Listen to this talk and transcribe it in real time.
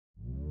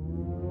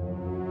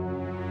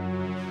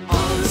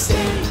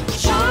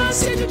Onstage,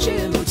 Onstage with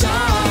Jim and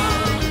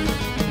Tom.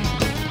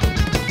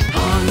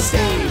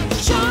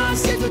 Onstage,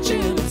 Onstage with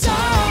Jim and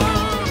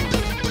Tom.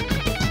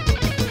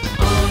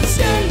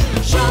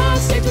 Onstage,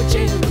 Onstage with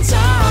Jim and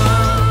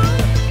Tom.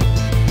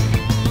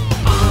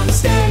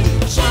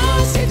 Onstage,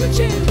 Onstage with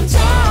Jim and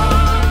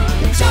Tom.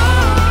 And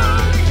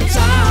Tom, and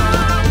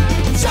Tom,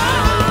 and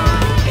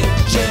Tom,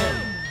 and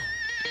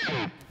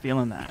Jim.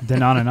 Feeling that.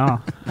 Da-na-na-na.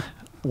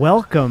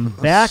 Welcome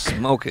back,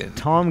 Smoking.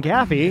 Tom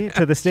Gaffey,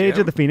 to the stage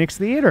of the Phoenix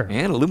Theater.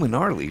 And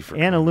Illumignarly.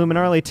 And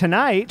Illumignarly.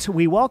 Tonight,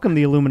 we welcome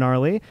the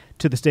Illumignarly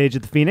to the stage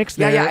of the Phoenix.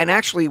 Yeah, and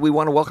actually, we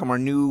want to welcome our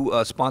new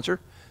sponsor,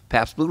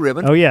 Pabst Blue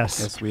Ribbon. Oh, yes.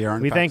 Yes, we are.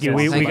 We thank you.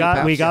 Yes. We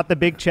got Pabst. the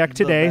big check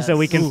today, so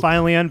we can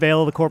finally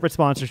unveil the corporate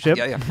sponsorship.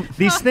 Yeah.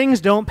 These things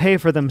don't pay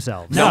for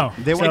themselves. No.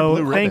 They want So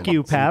blue ribbon. thank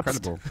you, It's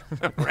Pabst.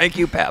 incredible. Thank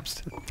you,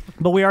 Pabst.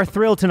 But we are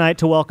thrilled tonight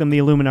to welcome the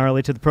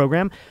Illumignarly to the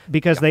program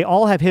because they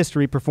all have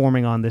history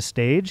performing on this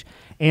stage,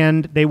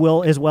 and they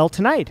will as well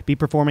tonight be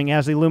performing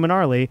as the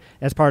Illumignarly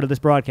as part of this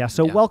broadcast.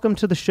 So welcome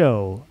to the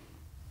show,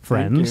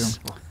 friends.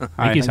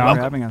 Thank you, for Tom.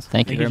 having us.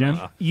 Thank you very Jim.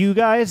 much. You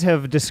guys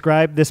have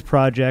described this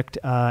project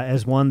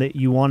as one that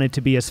you wanted to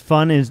be as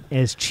fun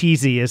as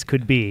cheesy as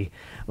could be.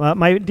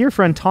 My dear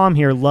friend Tom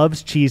here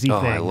loves cheesy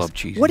things. I love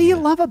cheesy, What do you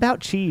yeah. love about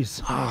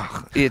cheese?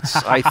 It's,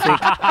 I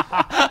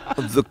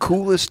think, the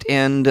coolest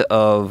end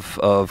of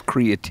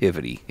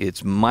creativity.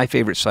 It's my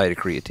favorite side of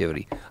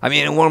creativity. I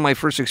mean, one of my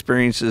first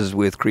experiences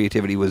with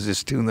creativity was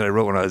this tune that I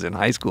wrote when I was in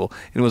high school.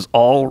 It was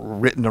all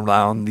written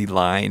around the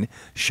line,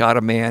 "Shot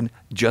a man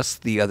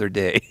just the other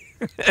day."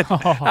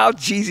 How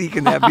cheesy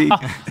can that be?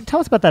 Tell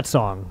us about that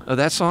song. Oh,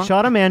 that song?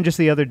 Shot a man just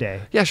the other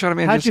day. Yeah, Shot a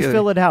man How'd just you the other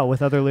fill day. it out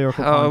with other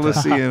lyrical Oh,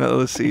 content?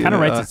 let's see. Kind of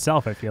writes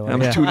itself, I feel like.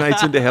 I'm Yeah. 2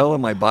 nights into hell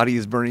and my body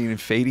is burning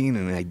and fading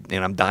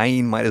and I'm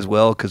dying. Might as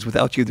well, because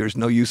without you, there's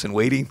no use in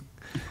waiting.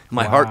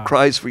 My heart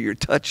cries for your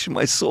touch.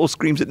 My soul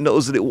screams it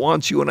knows that it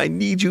wants you, and I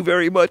need you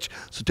very much.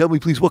 So tell me,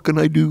 please, what can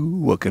I do?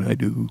 What can I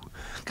do?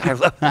 God, I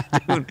love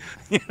that tune.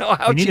 You know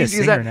how We need a cheesy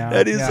is that? singer now.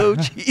 That is Yeah. so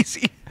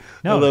cheesy.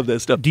 No. I love that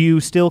stuff. Do you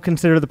still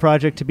consider the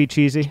project to be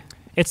cheesy?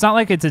 It's not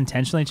like it's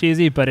intentionally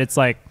cheesy, but it's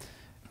like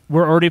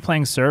we're already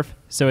playing surf,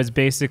 so it's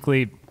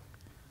basically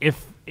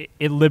if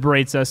it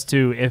liberates us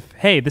to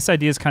hey, this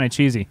idea is kind of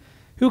cheesy.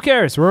 Who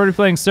cares? We're already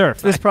playing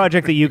surf. This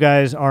project that you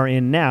guys are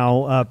in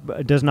now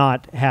does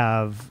not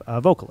have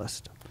a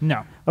vocalist.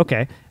 No.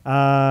 Okay.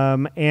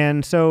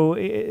 And so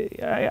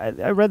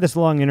I read this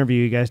long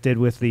interview you guys did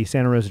with the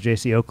Santa Rosa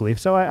J.C. Oakleaf,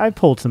 so I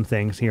pulled some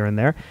things here and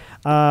there.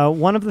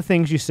 One of the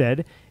things you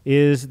said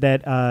is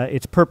that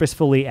it's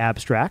purposefully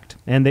abstract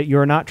and that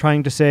you're not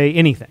trying to say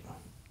anything.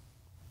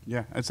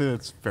 Yeah, I'd say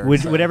that's fair.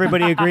 Would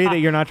everybody agree that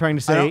you're not trying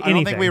to say anything? I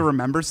don't think we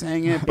remember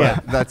saying it,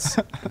 but that's,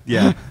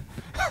 yeah.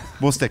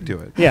 We'll stick to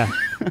it. Yeah.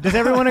 Does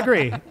everyone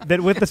agree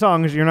that with the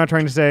songs you're not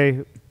trying to say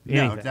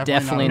anything? No,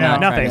 Definitely No, not.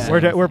 Nothing.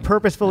 trying to say We're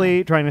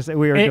purposefully trying to say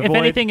we are If devoid,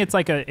 anything, it's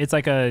like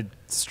a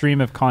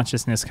stream of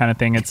consciousness kind of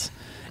thing. It's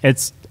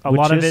a which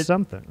lot of is it.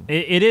 something.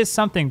 It is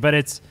something, but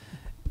it's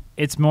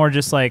more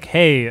just like,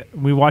 hey,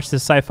 we watched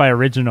this sci-fi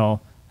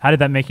original. How did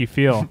that make you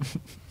feel?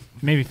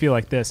 Made me feel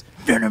like this.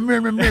 You know,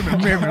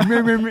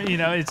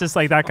 it's just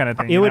like that kind of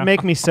thing. It would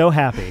make me so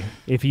happy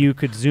if you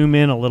could zoom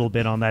in a little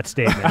bit on that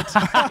statement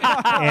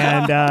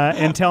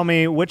and tell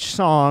me which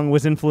song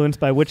was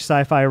influenced by which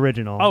sci-fi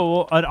original. Oh,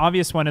 well, an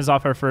obvious one is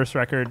off our first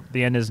record,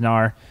 The End Is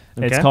Nar.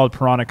 It's Okay. called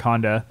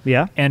Pirahnaconda.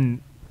 Yeah.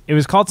 And it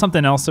was called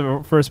something else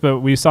at first, but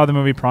we saw the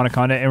movie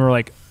Pirahnaconda, and we're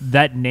like,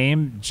 that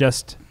name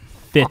just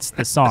fits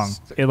the song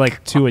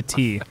to a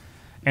T.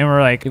 And we're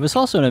like, It was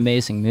also an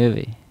amazing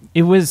movie.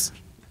 it was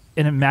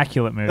an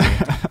immaculate movie.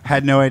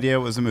 Had no idea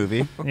it was a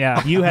movie.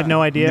 Yeah. You had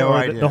no idea, No or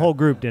idea. The whole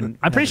group didn't.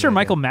 I'm pretty have sure any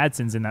Michael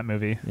Madsen's in that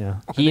movie.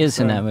 idea. He is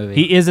in that movie.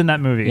 He is in that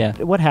movie. Yeah.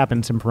 Yeah. What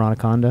happens in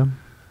Pirahnaconda?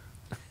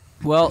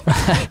 Well,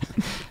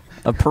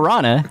 a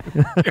piranha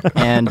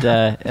and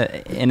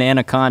an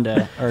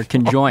anaconda are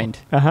conjoined.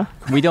 Uh-huh.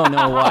 We don't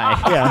know why.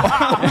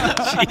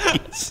 Yeah.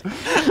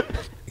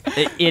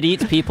 It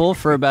eats people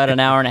for about an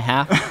hour and a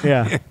half,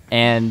 Yeah.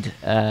 and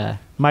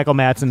Michael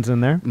Madsen's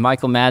in there.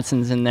 Michael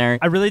Madsen's in there.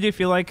 I really do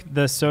feel like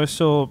the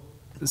social,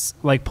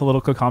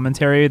 political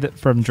commentary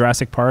from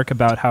Jurassic Park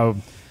about how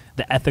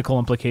the ethical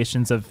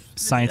implications of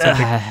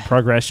scientific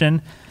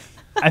progression.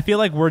 I feel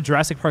like where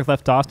Jurassic Park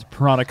left off,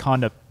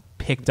 Pirahnaconda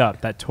picked up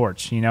that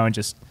torch, and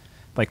just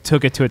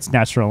took it to its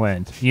natural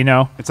end.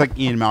 It's like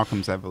Ian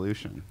Malcolm's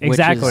Evolution.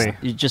 Exactly. Which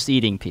is just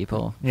eating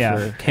people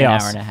Yeah, for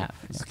chaos. an hour and a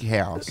half. It's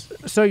chaos.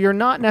 So you're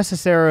not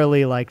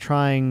necessarily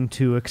trying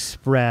to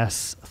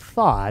express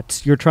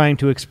thoughts. You're trying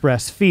to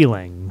express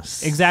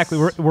feelings. Exactly.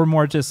 We're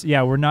more just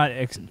we're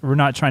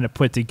not trying to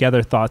put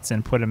together thoughts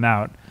and put them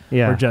out.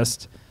 Yeah. We're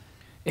just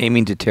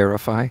Aiming to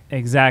terrify.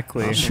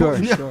 exactly. Sure.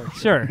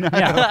 Sure.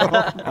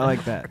 Yeah. I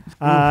like that.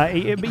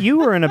 But you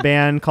were in a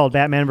band called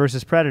Batman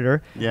vs.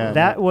 Predator. Yeah.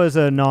 That was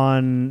a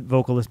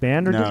non-vocalist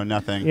band, or No,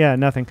 nothing. Yeah,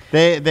 nothing.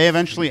 They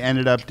eventually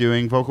ended up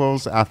doing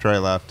vocals after I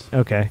left.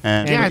 Okay.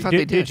 And Yeah, I thought they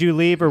did. Did you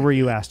leave, or were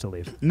you asked to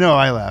leave? No,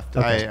 I left.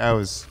 Okay. I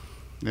was.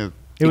 It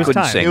was couldn't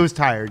time. sing. It was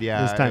tired. Yeah.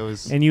 It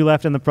was time. And you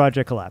left, and the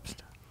project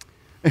collapsed.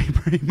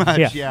 Pretty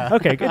much, yeah.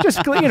 Okay, good.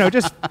 Just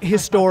just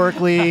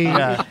historically.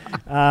 Yeah.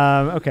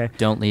 Okay.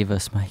 Don't leave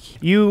us, Mikey.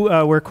 You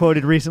were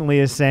quoted recently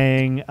as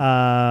saying,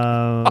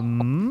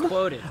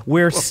 Quoted.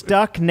 "We're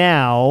stuck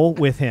now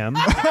with him."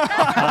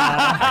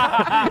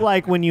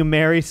 Like when you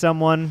marry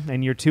someone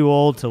and you're too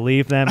old to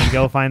leave them and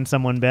go find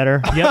someone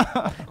better.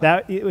 Yep.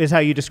 That is how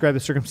you describe the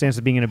circumstance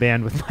of being in a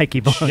band with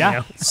Mikey Bonio.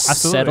 Yeah.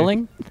 Absolutely.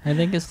 Settling, I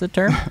think is the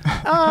term.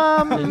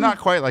 Not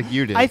quite like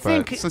you did, I but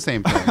think- it's the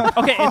same thing.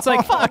 Okay, it's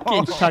like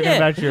Fucking Talking shit.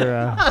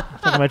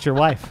 about your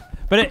wife.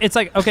 but it's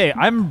like okay,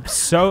 I'm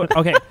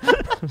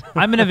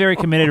in a very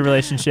committed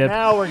relationship.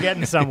 Now we're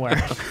getting somewhere.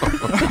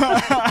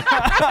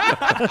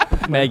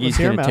 Maggie's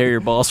Hear him gonna out. tear your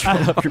balls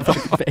right up your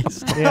fucking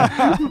face.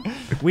 Yeah.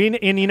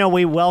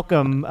 We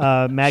welcome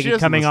Maggie doesn't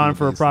coming listen on to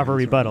for a these proper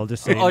things, rebuttal.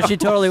 Just so you Oh, know. she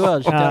totally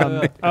will. She totally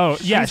will. Oh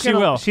yeah, She's she gonna-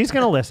 will. She's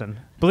gonna listen.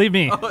 Believe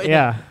me.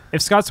 Yeah.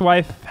 If Scott's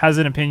wife has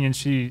an opinion,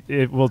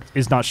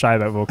 is not shy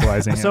about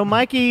vocalizing So it.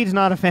 Mikey's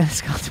not a fan of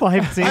Scott's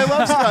wife. it seems. I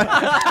love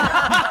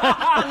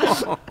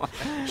Scott.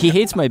 He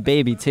hates my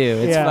baby too.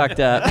 It's Yeah. fucked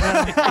up.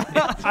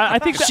 I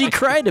think that, She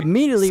cried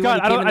immediately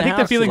Scott, when he came in I think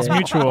the house feeling's today.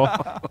 mutual.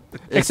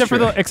 except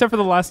for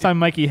the last time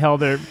Mikey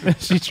held her,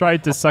 she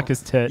tried to suck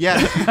his tit. Yeah.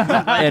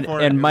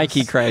 And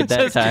Mikey cried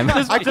that time.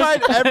 I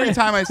cried every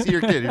time I see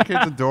your kid. Your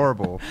kid's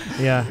adorable.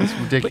 Yeah. It's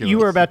ridiculous. But you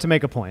were about to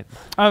make a point.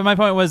 My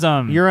point was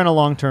You're in a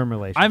long-term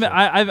relationship.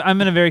 I'm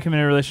in a very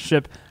committed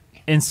relationship,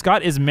 and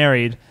Scott is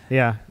married,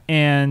 yeah.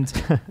 and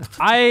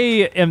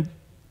I am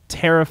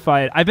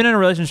terrified. I've been in a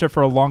relationship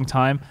for a long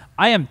time.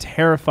 I am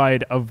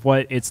terrified of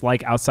what it's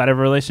like outside of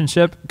a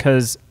relationship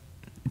because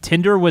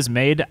Tindr was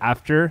made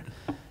after.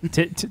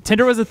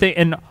 Tindr was a thing,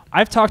 and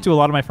I've talked to a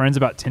lot of my friends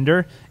about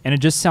Tindr, and it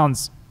just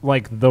sounds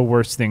like the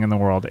worst thing in the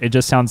world. It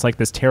just sounds like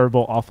this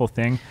terrible, awful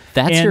thing.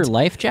 That's And- your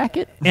life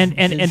jacket? And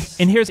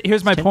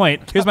here's my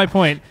point. Here's my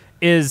point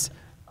is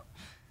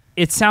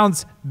it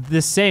sounds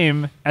the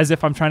same as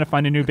if I'm trying to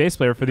find a new bass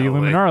player for the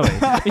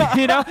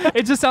Illumignarly.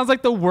 It just sounds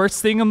like the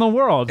worst thing in the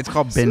world. It's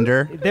called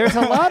Bender. There's a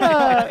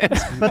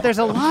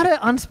lot of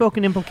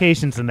unspoken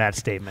implications in that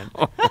statement.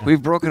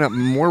 We've broken up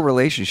more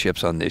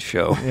relationships on this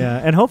show.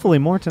 Yeah, and hopefully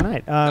more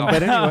tonight.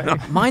 But anyway,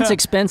 Mine's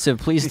expensive.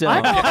 Please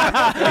don't.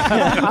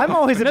 I'm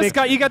always a big.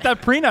 Scott, you got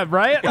that prenup,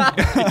 right?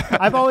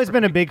 I've always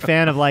been a big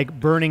fan of like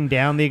burning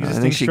down the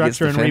existing think she gets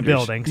structure and the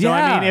fenders. rebuilding. So I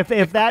Yeah.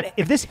 mean,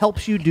 if this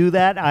helps you do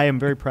that, I am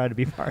very proud to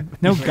be part of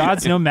it. No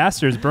gods, no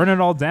masters. Burn it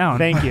all down.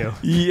 Thank you.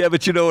 Yeah,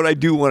 but you know what? I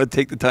do want to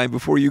take the time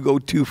before you go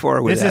too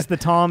far with This that. is the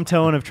Tom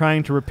tone of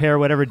trying to repair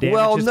whatever damage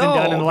Well, has been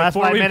done in the last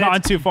before 5 we've minutes.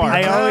 gone too far.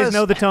 I always Because-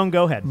 know the tone.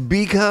 Go ahead.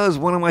 Because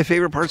one of my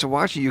favorite parts of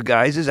watching you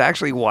guys is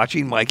actually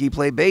watching Mikey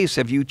play bass.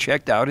 Have you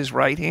checked out his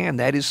right hand?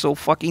 That is so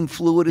fucking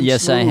fluid and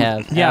Yes, I smooth.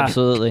 have. Yeah.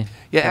 Absolutely.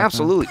 Yeah,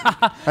 absolutely.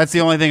 That's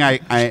the only thing I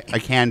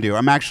can do.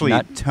 I'm actually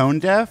Not- tone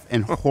deaf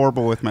and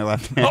horrible with my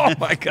left hand. Oh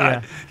my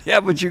God. Yeah,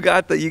 but you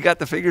got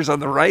the fingers on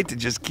the right to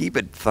just keep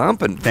it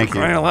thumping. Thank for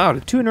you. crying out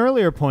loud. To an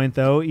earlier point,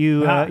 though,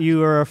 you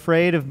are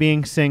afraid of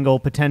being single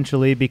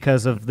potentially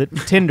because of the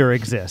Tinder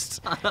exists,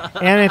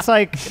 and it's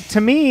like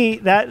to me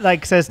that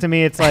like says to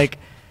me it's like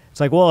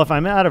well, if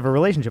I'm out of a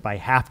relationship, I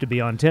have to be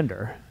on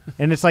Tinder,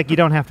 and it's like you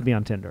don't have to be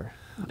on Tinder.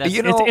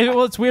 You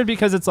know, It's weird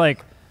because it's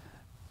like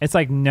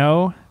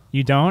no,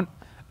 you don't.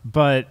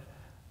 But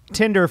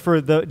Tinder for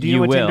the. Do you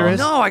know You what Tinder will. is?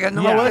 no, I got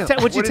no Well, idea.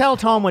 would you tell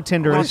Tom what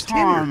Tinder Well, is?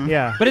 Tom.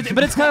 Yeah.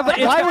 it's kind of like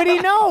Why would he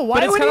know?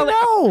 Why it's would he kinda like-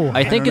 know?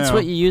 I think don't it's know.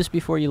 what you use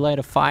before you light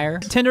a fire.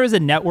 Tinder is a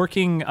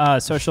networking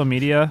social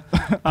media.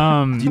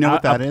 Do you know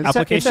what that is?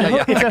 Application.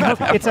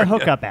 It's a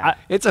hookup app.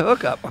 It's a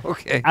hookup.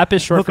 Okay. App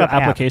is short for Hookup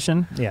app.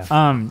 application. Yeah. Is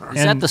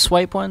that and- the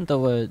swipe one?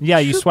 Yeah,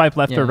 you swipe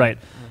left Yeah. or right,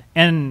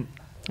 and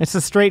It's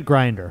a straight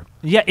grinder.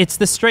 yeah, it's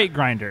the straight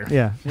grinder.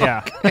 Yeah.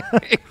 Yeah.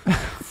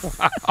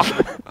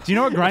 Do you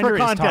know what grinder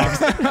is,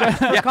 context.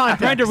 Tom?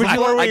 Grinder. Would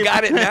you I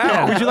got it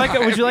now.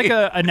 would you like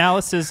a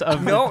analysis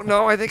of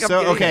No, I think I'm So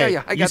getting okay,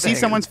 yeah, I you got see the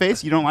someone's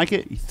face, you don't like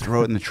it, you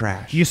throw it in the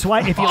trash. You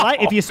swipe if you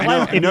like if you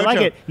no like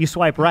joke. it, you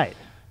swipe right.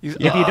 If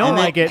you don't and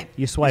like then- it,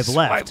 you swipe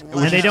swipe left, left.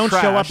 and they don't show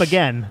up Trash.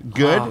 again.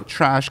 Good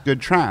trash,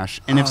 good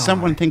trash. And if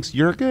someone thinks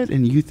you're good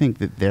and you think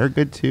that they're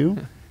good too,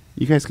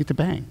 you guys get to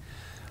bang.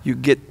 You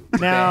get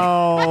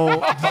Now,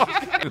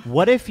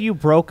 what if you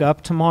broke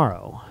up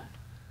tomorrow,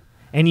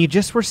 and you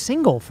just were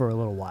single for a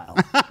little while?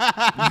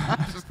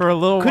 for a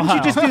little Couldn't while.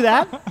 you just do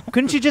that?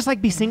 Couldn't you just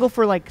like be single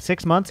for like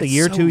 6 months, a It's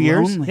year, so 2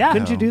 years? lonely, Yeah.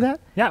 Couldn't you though. do that?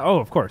 Yeah. Oh,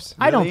 of course.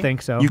 I don't Really?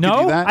 think so. You could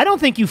No, do that? I don't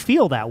think you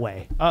feel that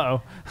way. Uh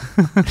oh.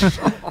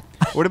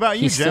 What about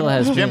you, He Jim? still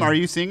has Jim, me. are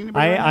you seeing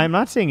anybody? right now? I'm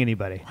not seeing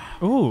anybody.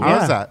 Ooh.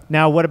 How's that?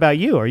 Now, what about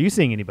you? Are you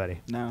seeing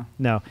anybody? No.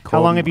 No. How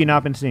Cold long have you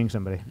not been seeing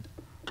somebody?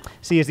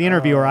 See, as the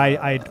interviewer,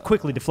 I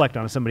quickly deflect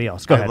on somebody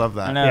else. Go I ahead. love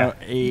that. I know. Yeah.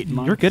 8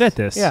 months. You're good at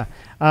this. Yeah.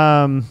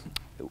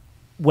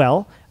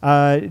 Well,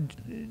 are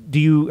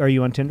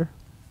you on Tinder?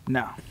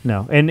 No.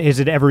 No. And has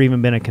it ever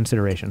even been a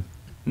consideration?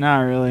 Not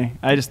really.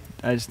 I just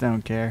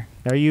don't care.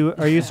 Are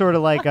you sort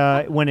of like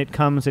when it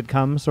comes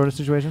Uh, sort of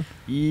situation?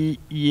 Yeah.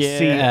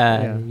 See,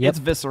 yeah. It's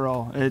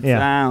visceral. It's,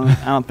 Yeah.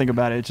 I don't think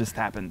about it. It just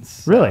happens.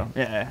 So, Really?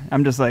 yeah.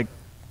 I'm just like,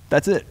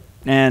 that's it.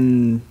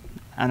 And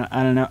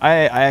I don't know.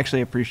 I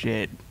actually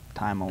appreciate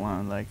time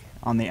alone, like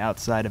on the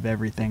outside of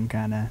everything,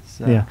 kind of.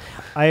 So. Yeah,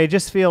 I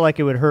just feel like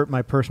it would hurt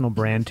my personal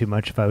brand too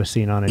much if I was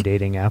seen on a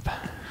dating app.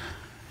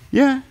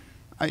 Yeah.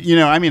 I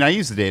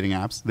use the dating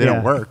apps. They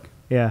don't work.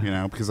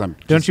 Yeah. Because I'm.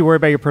 Don't you worry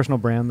about your personal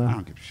brand though? I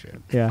don't give a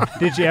shit. Yeah.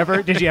 Did you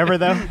ever though? Did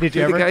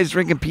you ever? The guy's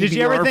drinking PBR Did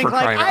you ever think for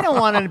like crying I out don't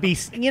want to be,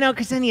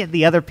 because any of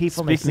the other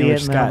people may Speaking see of it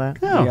which, and all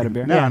Scott, that? you got a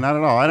beer? No, not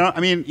at all. I don't.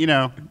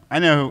 I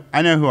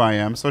know who I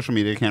am. Social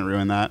media can't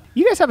ruin that.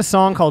 You guys have a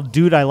song called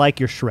 "Dude, I Like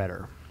Your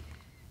Shredder."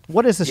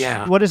 What is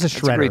a What is a That's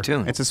shredder? a great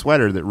tune. It's a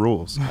sweater that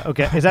rules.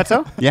 Okay, is that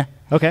so? Yeah.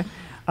 Okay.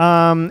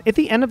 At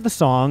the end of the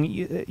song,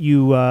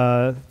 you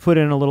put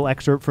in a little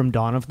excerpt from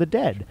Dawn of the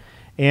Dead.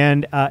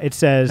 And it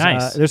says,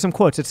 Nice. there's some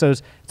quotes. It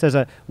says,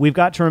 we've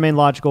got to remain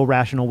logical,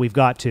 rational, we've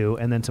got to.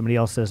 And then somebody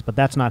else says, but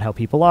that's not how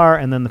people are.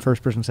 And then the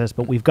first person says,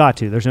 but we've got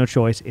to. There's no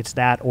choice. It's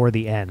that or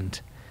the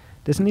end.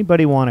 Does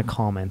anybody want to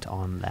comment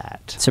on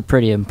that? It's a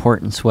pretty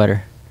important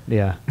sweater.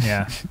 Yeah.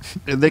 Yeah.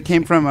 They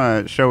came from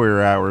a show we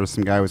were at where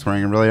some guy was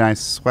wearing a really nice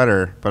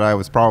sweater, but I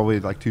was probably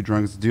like too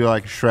drunk to do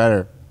like a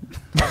shredder.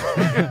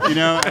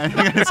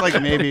 And it's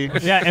like maybe.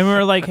 Yeah, and we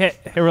were like,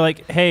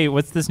 hey,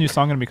 what's this new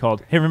song gonna be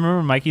called? Hey,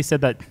 remember Mikey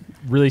said that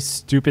really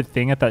stupid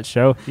thing at that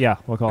show? Yeah,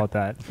 we'll call it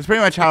that. It's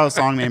pretty much how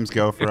song names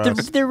go for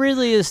us. There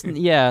really is,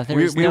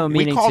 there's no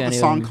meaning we called to the any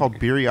song of them. called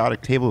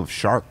Beeriodic Table of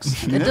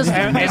Sharks. It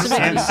doesn't make any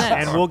sense.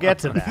 And we'll get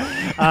to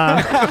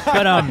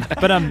that.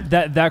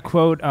 But that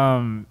quote,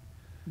 Dawn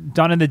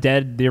of the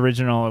Dead, the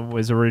original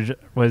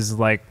was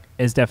like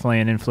is definitely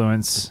an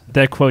influence.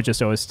 That quote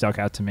just always stuck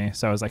out to me,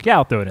 so I was like, yeah,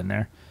 I'll throw it in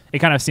there. It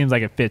kind of seems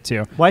like it fit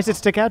too. Why does it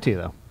stick out to you,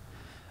 though?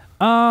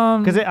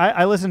 Because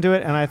I listened to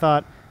it and I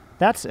thought,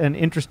 that's an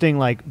interesting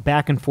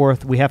back and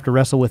forth we have to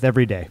wrestle with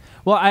every day.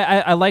 Well,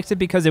 I liked it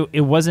because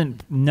it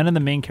wasn't, none of the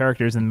main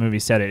characters in the movie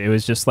said it. It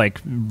was just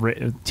like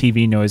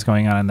TV noise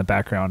going on in the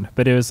background.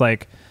 But it was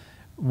like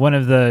one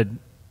of the,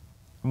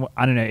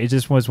 I don't know, it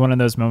just was one of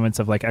those moments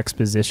of like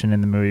exposition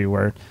in the movie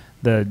where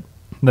the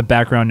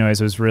background noise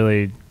was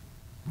really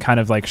kind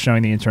of like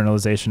showing the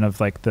internalization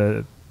of like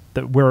the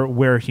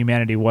where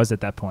humanity was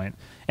at that point.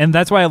 And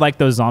that's why I like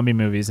those zombie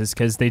movies, is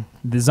because the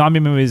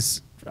zombie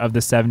movies of the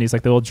 70s,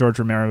 like the old George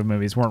Romero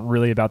movies, weren't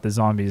really about the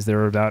zombies. They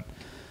were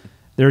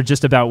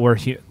just about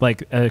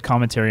like a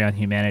commentary on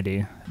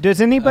humanity.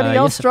 Does anybody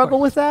else yes, of struggle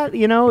course. with that?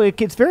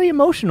 It's very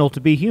emotional to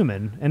be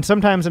human, and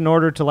sometimes in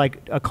order to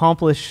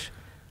accomplish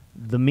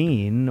the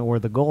mean or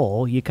the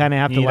goal, you kind of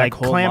have You to need that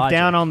cold clamp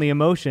down logic. on the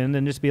emotion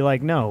and just be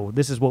like, no,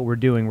 this is what we're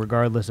doing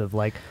regardless of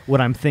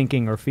what I'm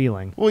thinking or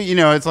feeling. Well,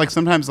 it's like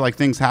sometimes like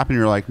things happen.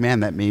 You're like,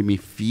 man, that made me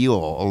feel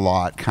a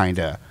lot, kind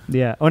of.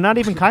 Yeah. Or not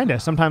even kind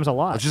of, sometimes a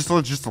lot. Just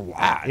a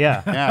lot.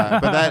 Yeah. Yeah.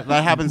 But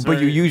that happens.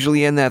 But you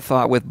usually end that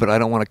thought with, but I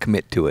don't want to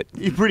commit to it.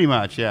 Pretty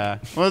much, yeah.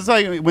 Well, it's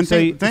like when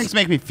things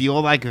make me feel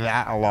like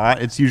that a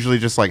lot, it's usually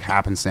just like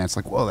happenstance.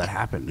 Like, whoa, that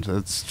happened.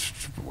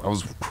 I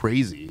was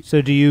crazy.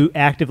 So do you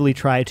actively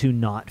try to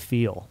not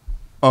feel?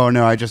 Oh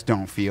no, I just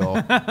don't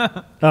feel.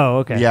 Oh,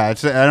 okay. Yeah, I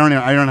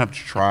don't have to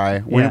try.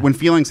 When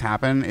feelings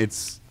happen,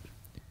 it's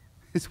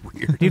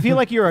weird. Do you feel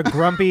like you're a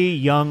grumpy,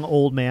 young,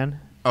 old man?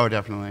 Oh,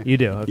 definitely. You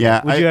do? Okay.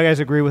 Yeah, Would you guys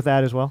agree with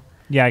that as well?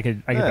 Yeah, I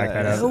could back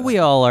that up. We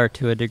all are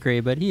to a degree,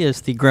 but he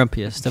is the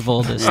grumpiest of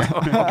oldest.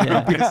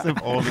 Yeah. Biggest of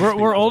oldest We're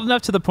people. old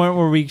enough to the point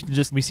where we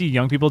see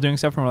young people doing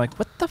stuff and we're like,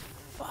 what the fuck?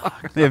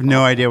 They have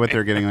no idea what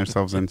they're getting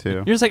themselves into.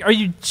 You're just like, are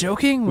you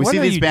joking? We What see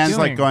are these you bands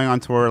doing? like going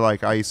on tour.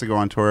 Like I used to go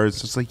on tour. It's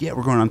just like, yeah,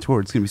 we're going on tour.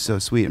 It's gonna be so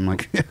sweet. I'm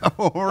like, yeah,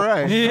 all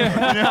right.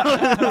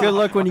 Good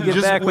luck when you get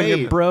Just back when wait.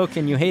 you're broke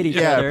and you hate each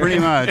Yeah, other. pretty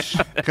much.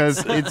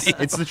 Because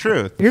it's the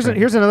truth.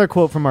 Here's another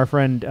quote from our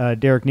friend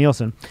Derek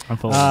Nielsen. I'm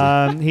full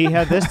of He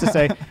had this to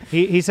say.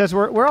 He says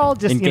we're all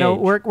just Engaged.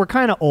 we're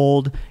kind of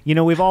old.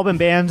 We've all been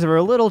bands for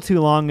a little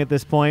too long at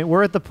this point.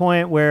 We're at the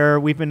point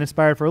where we've been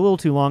inspired for a little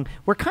too long.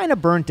 We're kind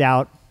of burnt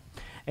out.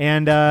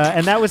 And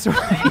that was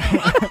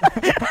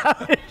how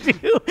did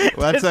you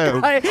That's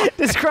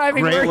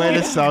describing Great way to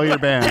Brickey? sell your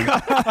band.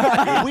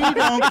 We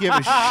don't give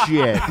a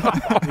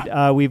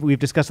shit. We've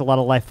discussed a lot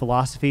of life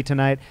philosophy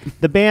tonight.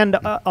 The band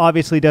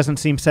obviously doesn't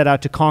seem set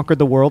out to conquer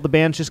the world. The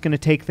band's just going to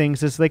take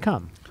things as they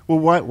come. Well,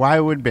 why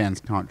would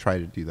bands try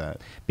to do that?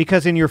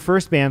 Because in your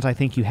first bands, I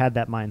think you had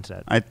that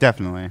mindset. I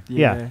definitely.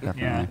 Yeah.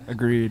 Definitely. Yeah.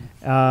 Agreed.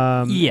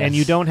 Yes. And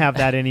you don't have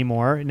that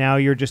anymore. Now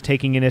you're just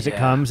taking it as it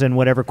comes, and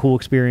whatever cool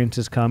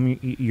experiences come,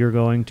 you're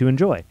going to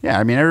enjoy. Yeah,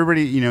 I mean,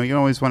 everybody, you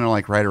always want to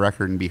like write a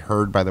record and be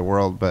heard by the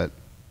world, but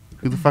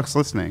who the fuck's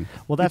listening?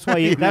 Well, that's why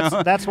you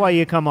that's why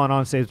you come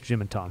on stage with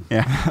Jim and Tom.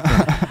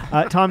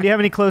 Yeah. Tom, do you have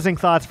any closing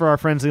thoughts for our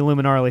friends the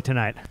Illumignarly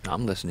tonight?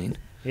 I'm listening.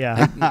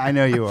 Yeah. I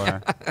know you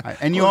are,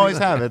 and you always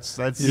have.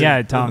 That's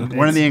Yeah, Tom.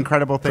 one of the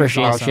incredible things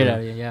Appreciate the about shit you. out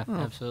of you. Yeah,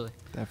 absolutely.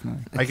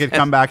 Definitely. I could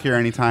come back here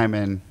anytime,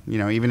 and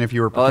even if you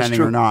were Oh, that's pretending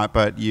true. or not,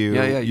 but you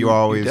you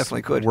always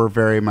definitely could. were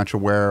very much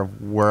aware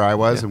of where I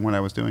was Yeah. and what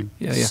I was doing.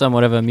 Yeah,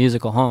 Somewhat of a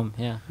musical home.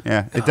 Yeah.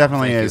 Yeah, it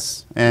definitely thank you.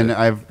 is, and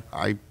Good.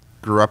 I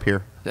grew up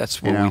here.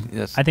 That's You know? what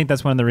that's I think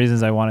that's one of the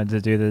reasons I wanted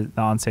to do the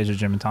Onstage of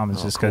Jim and Tom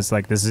is just because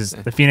like this is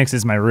the Phoenix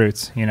is my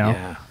roots, you know.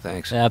 yeah,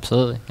 thanks.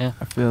 Absolutely. Yeah.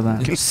 I feel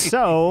that.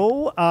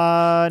 So,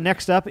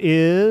 next up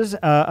is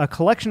a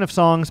collection of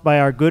songs by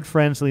our good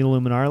friends, the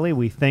Illumignarly.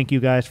 We thank you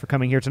guys for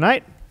coming here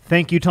tonight.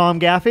 Thank you, Tom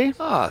Gaffey.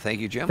 Thank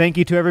you, Jim. Thank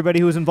you to everybody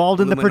who was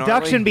involved in the Illumignarly,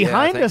 production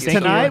behind thank us you.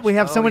 tonight. Thank you. We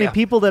have so Oh, many yeah.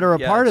 people that are a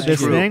Yeah, part of it's this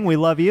true. thing. We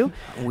love you.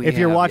 We If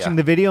you're have, watching yeah.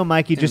 the video,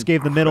 Mikey just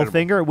gave the middle Incredible.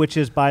 finger, which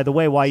is, by the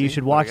way, why you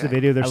should watch the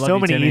video. There's I love so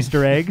you, many Timmy.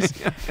 Easter eggs.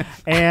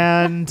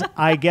 And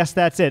I guess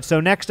that's it. So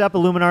next up,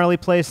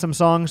 Illumignarly plays some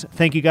songs.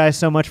 Thank you guys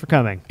so much for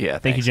coming. Yeah,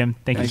 Thank you, thanks. Jim.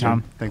 Thank you,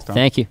 Tom. Thanks, Tom.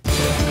 Thank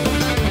you.